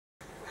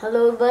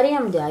Hello everybody,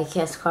 I'm the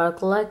IKS Car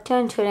Collector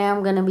and today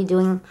I'm going to be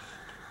doing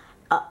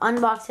an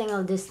unboxing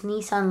of this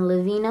Nissan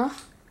Livina.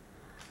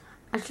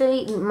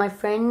 Actually, my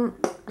friend,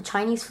 a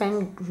Chinese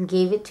friend,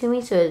 gave it to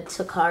me, so it's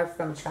a car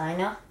from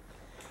China.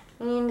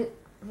 And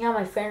yeah,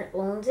 my friend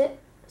owns it,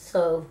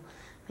 so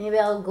maybe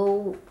I'll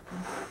go,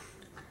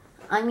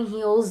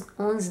 he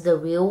owns the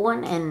real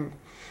one, and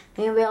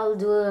maybe I'll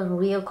do a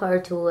real car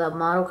to a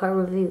model car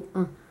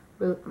review,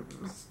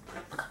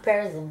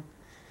 comparison.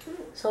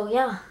 So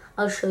yeah,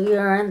 I'll show you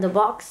around the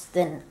box,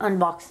 then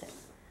unbox it.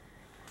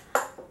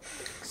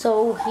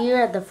 So here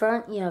at the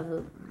front, you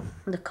have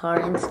the car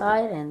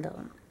inside,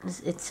 and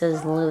it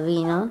says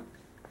Livina.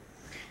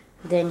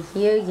 Then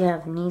here you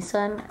have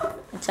Nissan.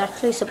 It's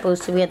actually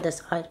supposed to be at the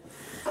side,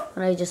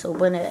 but I just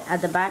opened it.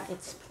 At the back,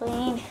 it's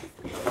plain.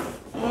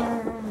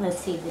 And let's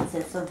see if it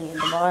says something at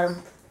the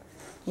bottom.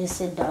 Yes,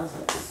 it does.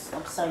 It's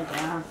upside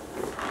down.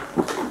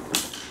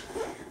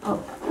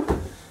 Oh,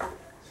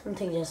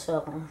 something just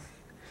fell off.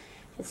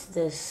 It's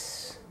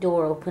this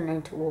door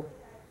opener tool.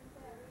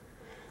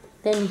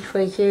 Then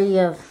right here you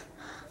have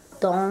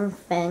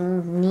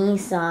Dongfeng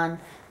Nissan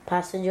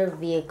Passenger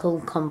Vehicle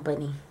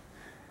Company.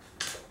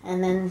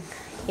 And then,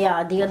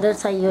 yeah, the other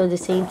side you have the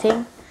same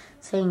thing,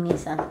 saying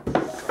Nissan.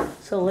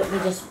 So let me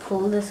just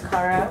pull this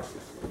car out,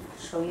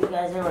 show you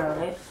guys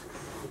around it,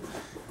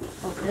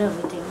 open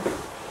everything.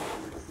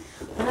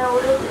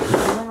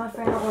 When my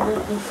friend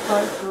ordered this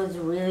car, he was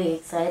really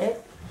excited.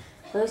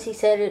 First, he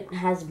said it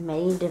has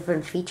many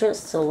different features,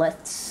 so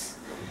let's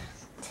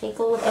take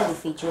a look at the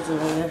features in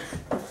here.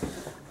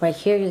 Right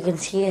here, you can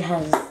see it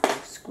has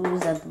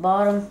screws at the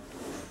bottom.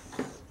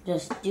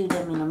 Just do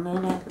them in a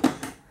minute.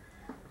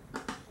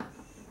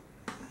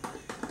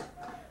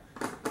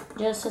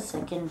 Just a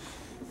second.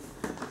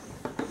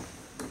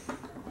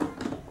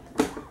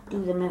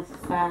 Do them as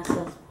fast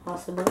as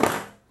possible.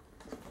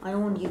 I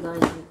don't want you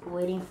guys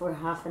waiting for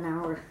half an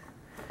hour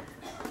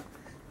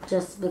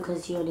just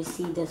because you want to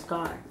see this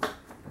car.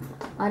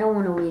 I don't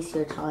want to waste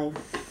your time.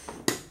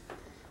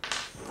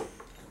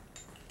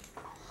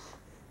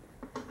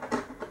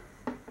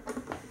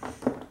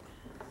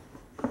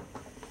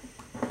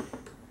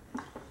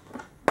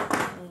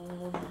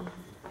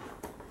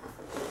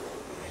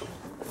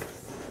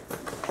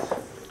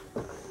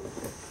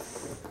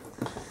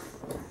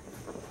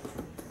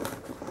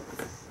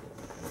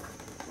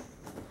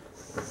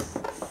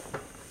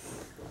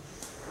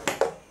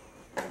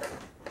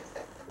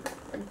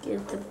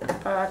 Get the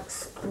back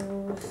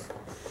screws.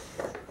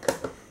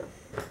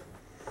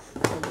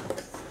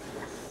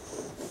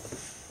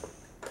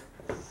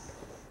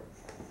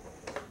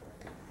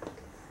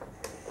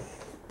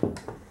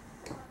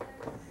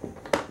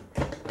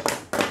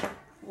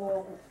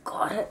 Whoa,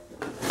 got it.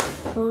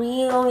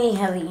 Really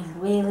heavy.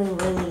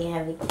 Really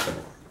heavy.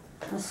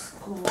 The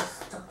screw is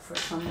stuck for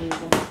some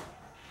reason.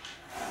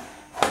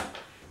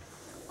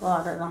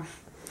 Got it on.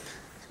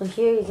 So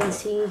here you can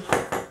see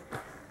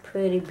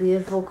pretty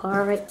beautiful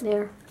car right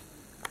there.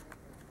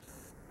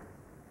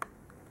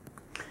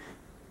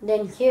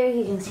 Then here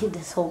you can see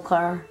this whole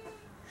car.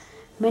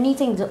 Many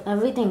things,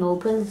 everything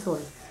opens. So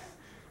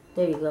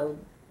there you go.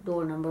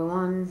 Door number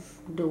 1,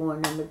 door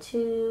number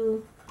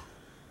 2,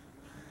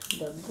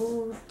 the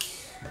boot,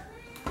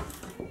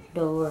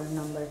 door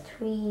number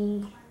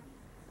 3,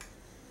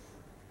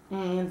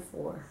 and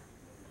 4.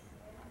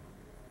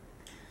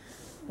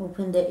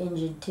 Open the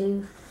engine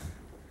too.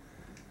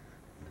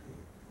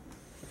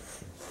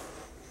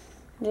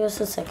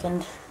 Just a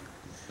second.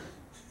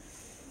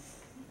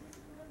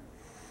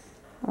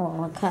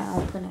 Oh, I can't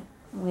open it.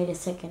 Wait a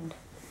second.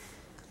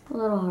 A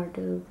little hard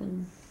to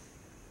open.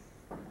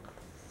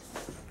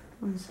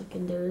 1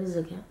 second, there is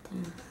a gap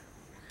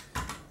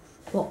there.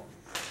 Whoa,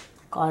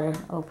 got it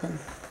open.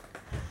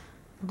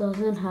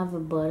 Doesn't have a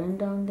button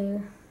down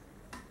there.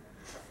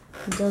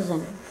 It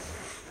doesn't.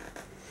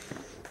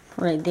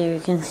 Right there,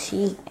 you can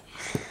see.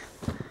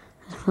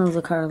 Let's move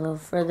the car a little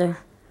further.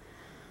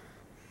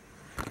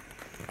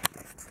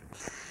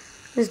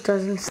 This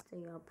doesn't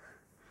stay up.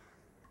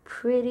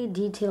 Pretty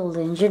detailed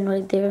engine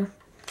right there.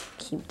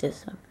 Keep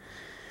this up.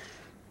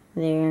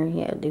 There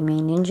you have the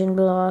main engine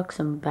block,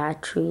 some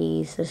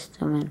battery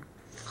system, and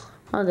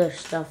other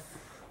stuff.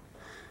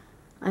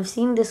 I've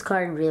seen this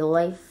car in real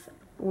life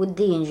with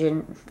the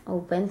engine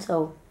open,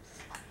 so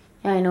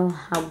yeah, I know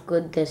how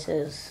good this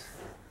is.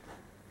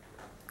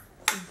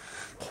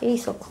 Okay,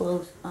 so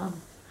close,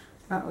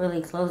 not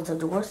really close the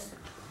doors.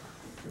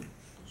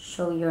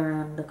 Show you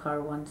around the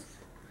car once.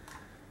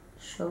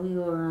 Show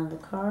you around the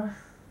car.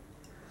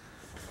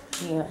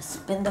 Yeah,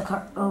 spin the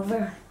car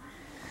over.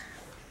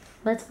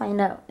 Let's find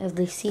out if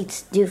the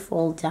seats do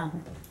fold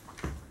down.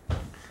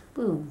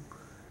 Boom.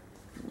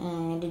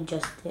 And it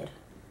just did.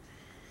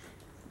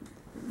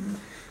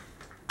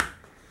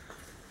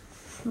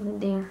 Right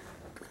there.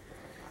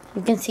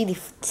 You can see the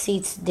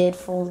seats did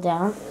fold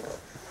down.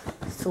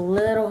 It's a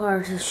little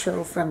hard to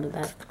show from the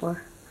back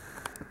door.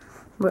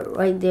 But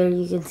right there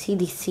you can see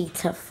the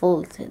seats have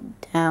folded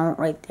down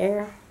right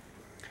there.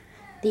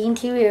 The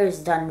interior is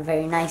done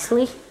very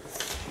nicely.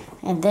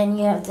 And then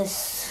you have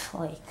this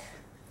like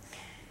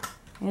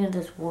Here's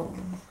this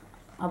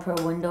upper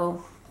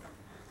window.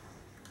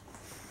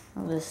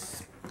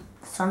 This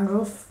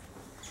sunroof.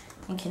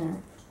 You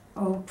can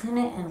open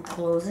it and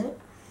close it.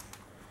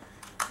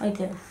 Right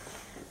there.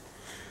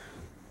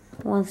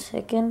 1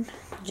 second.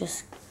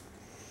 Just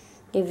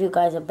give you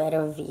guys a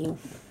better view.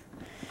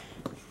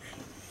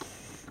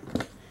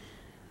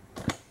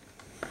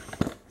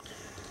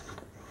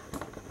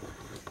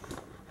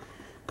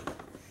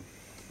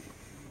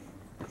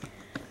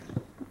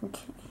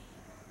 Okay.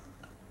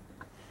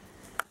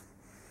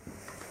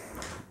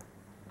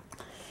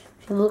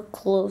 If you look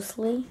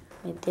closely,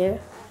 right there,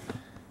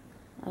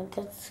 at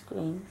that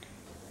screen,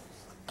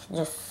 you can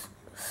just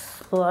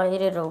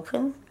slide it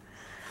open.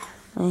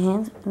 My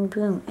hand, and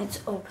boom,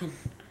 it's open.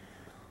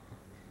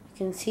 You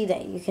can see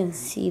that. You can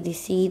see the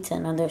seats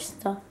and other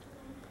stuff.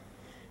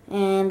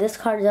 And this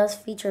car does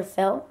feature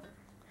felt.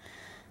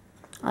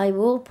 I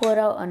will put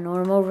out a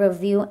normal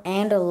review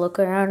and a look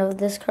around of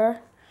this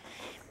car.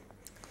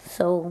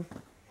 So,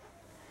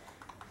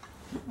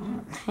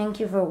 thank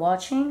you for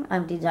watching.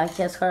 I'm the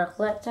Diecast Car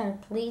Collector,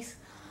 and please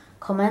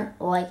comment,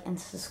 like, and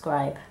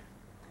subscribe.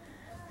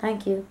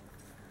 Thank you.